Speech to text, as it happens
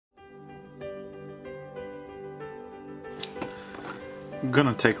I'm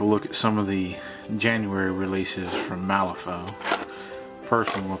gonna take a look at some of the January releases from Malifaux.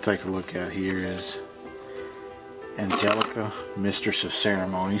 First one we'll take a look at here is Angelica, Mistress of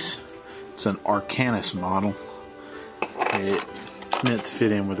Ceremonies. It's an Arcanus model. It's meant to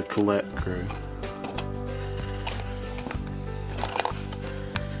fit in with the Colette crew.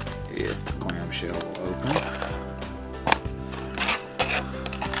 If the clamshell will open.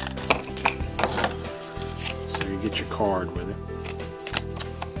 So you get your card with it.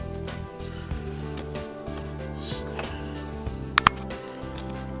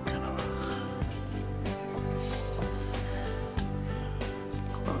 Kind of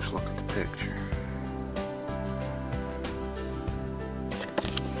a close look at the picture.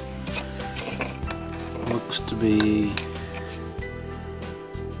 Looks to be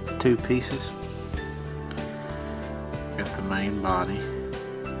 2 pieces. Got the main body.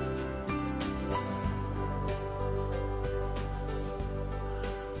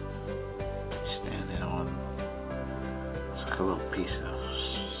 Standing on, it's like a little piece of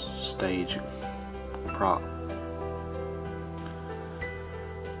stage prop.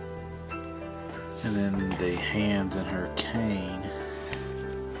 And then the hands and her cane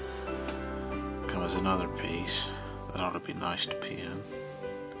come as another piece. That ought to be nice to pin.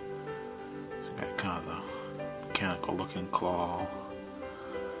 Got kind of the mechanical looking claw.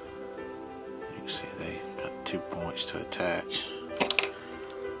 You can see they got 2 points to attach.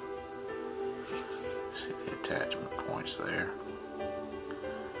 See the attachment points there.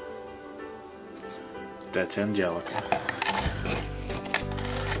 That's Angelica.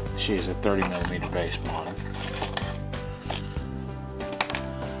 She is a 30mm base model.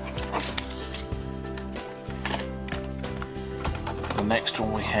 The next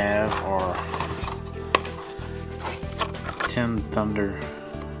one we have are 10 Thunder's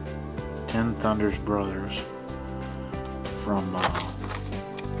brothers from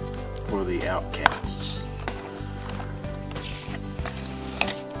for the Outcasts.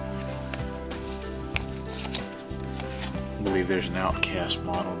 I believe there's an Outcast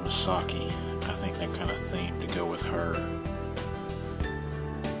model, Misaki. I think that kind of theme to go with her.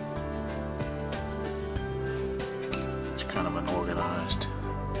 It's kind of an organized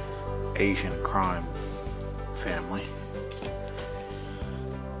Asian crime family.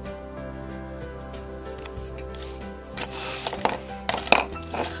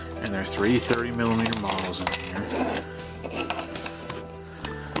 And there are 3 30mm models in here.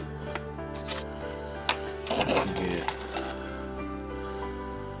 You get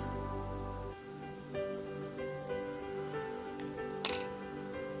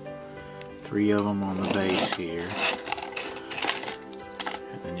three of them on the base here,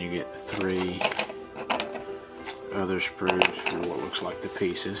 and then you get 3 other sprues for what looks like the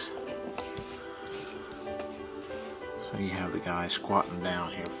pieces. So you have the guy squatting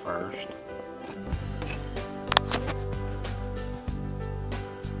down here first.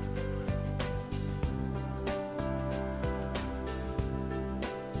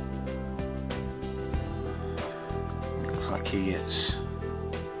 Looks like he gets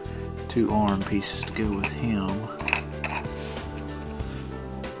 2 arm pieces to go with him.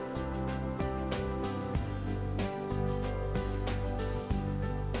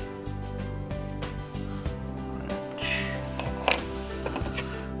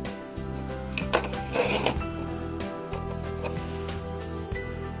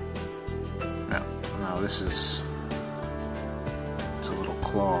 Now this is, it's a little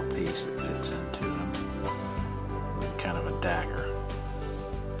claw piece that fits into him, kind of a dagger.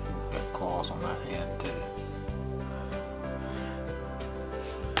 Got claws on that hand too.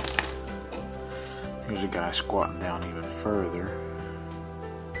 Here's a guy squatting down even further.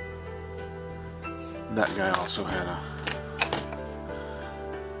 That guy also had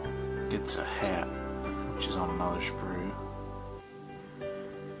gets a hat, which is on another sprue.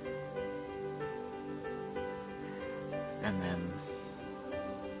 And then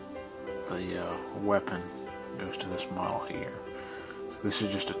the weapon goes to this model here. So this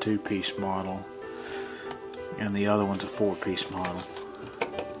is just a 2-piece model, and the other one's a 4-piece model.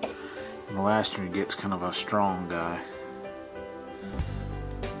 And the last one gets kind of a strong guy.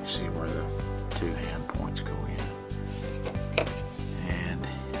 You see where the 2 hand points go in. And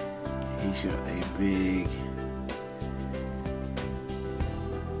he's got a big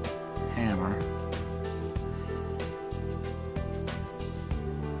hammer.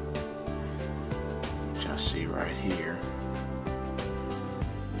 I see right here.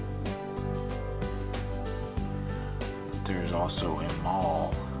 There's also a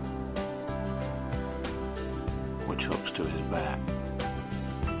maul which hooks to his back.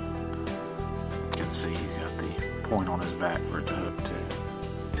 You can see he's got the point on his back for it to hook to.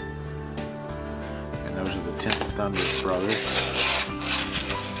 those are the 10th Thunder brothers.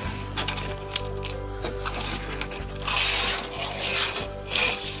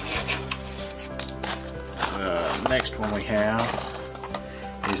 Next one we have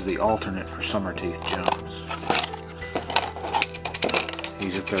is the alternate for Summerteeth Jones.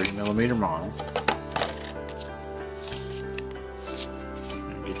 He's a 30mm model.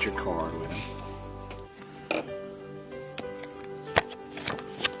 And get your card with him.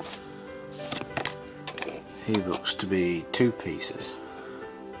 He looks to be 2 pieces.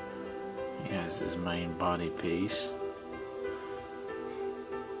 He has his main body piece.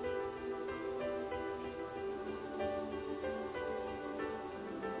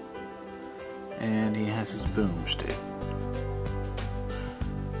 And he has his boomstick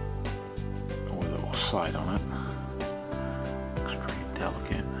with a little sight on it. Looks pretty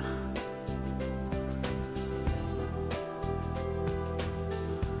delicate.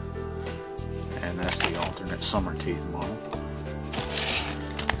 And that's the alternate Summerteeth model.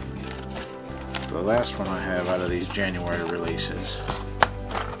 The last one I have out of these January releases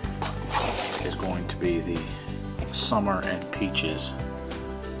is going to be the Summer and Peaches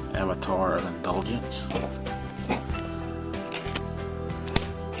Avatar of Indulgence.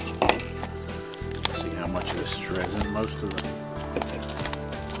 See how much of this is resin. Most of the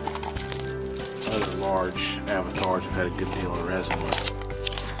other large avatars have had a good deal of resin with it.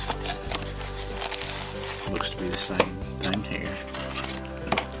 Looks to be the same thing here.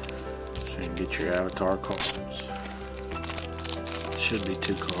 So you can get your avatar cards. Should be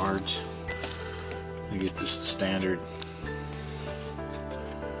 2 cards. You get this standard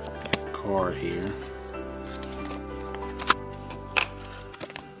card here,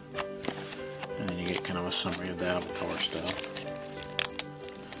 and then you get kind of a summary of the avatar stuff.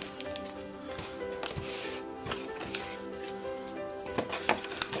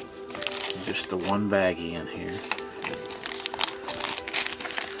 Just the one baggie in here,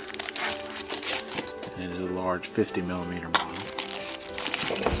 and it is a large 50mm model.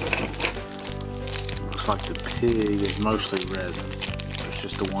 Looks like the pig is mostly resin.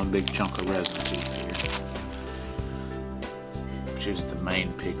 Just the one big chunk of resin piece here, which is the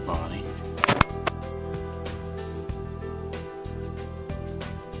main pig body.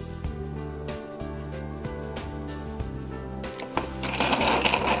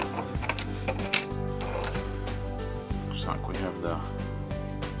 Looks like we have the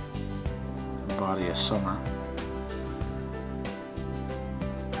body of Summer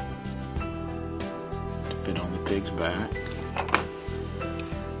to fit on the pig's back.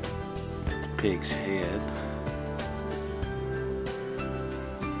 Pig's head.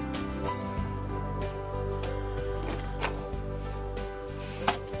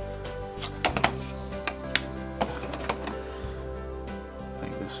 I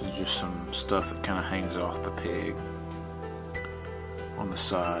think this is just some stuff that kind of hangs off the pig on the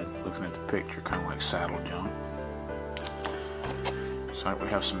side. Looking at the picture, kind of like saddle junk. So we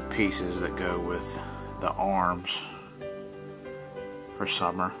have some pieces that go with the arms for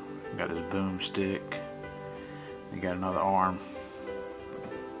Summer. Got his boomstick. You got another arm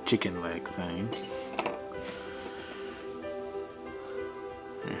chicken leg thing.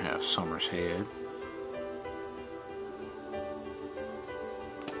 You have Summer's head.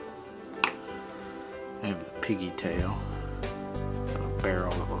 You have the piggy tail. And a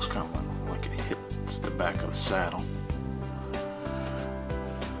barrel that looks kind of like it hits the back of the saddle.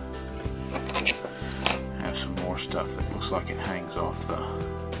 You have some more stuff that looks like it hangs off the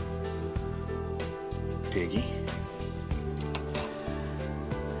piggy.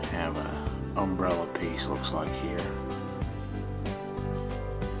 Have an umbrella piece, looks like here,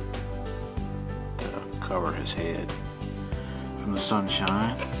 to cover his head from the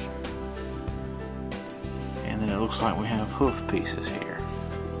sunshine. And then it looks like we have hoof pieces here.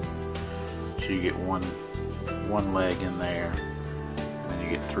 So you get one leg in there, and then you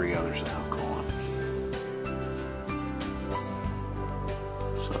get 3 others that hook on.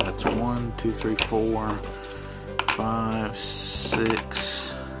 So that's 1, 2, 3, 4, 5,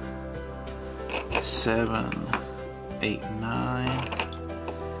 6, 7, 8, 9,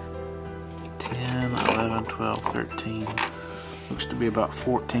 10, 11, 12, 13. Looks to be about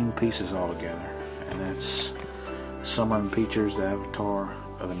 14 pieces altogether. And that's Summer and Peaches, the Avatar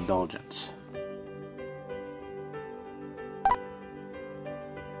of Indulgence.